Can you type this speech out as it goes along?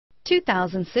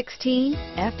2016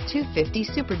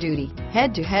 F-250 Super Duty.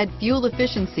 Head-to-head fuel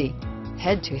efficiency,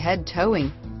 head-to-head towing,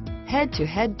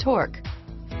 head-to-head torque.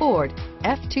 Ford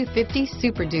F-250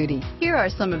 Super Duty. Here are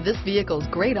some of this vehicle's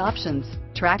great options: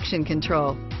 traction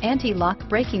control, anti-lock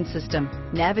braking system,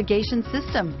 navigation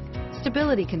system,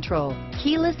 stability control,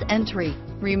 keyless entry,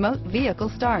 remote vehicle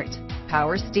start,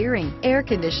 power steering, air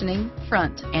conditioning,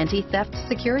 front, anti-theft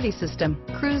security system,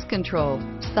 cruise control,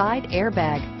 side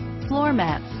airbag, floor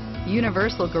mats,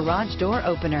 universal garage door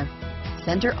opener,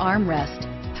 center armrest,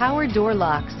 power door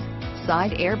locks,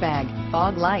 side airbag,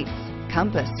 fog lights,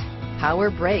 compass, power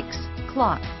brakes,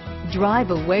 clock. Drive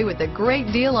away with a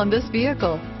great deal on this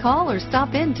vehicle. Call or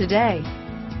stop in today.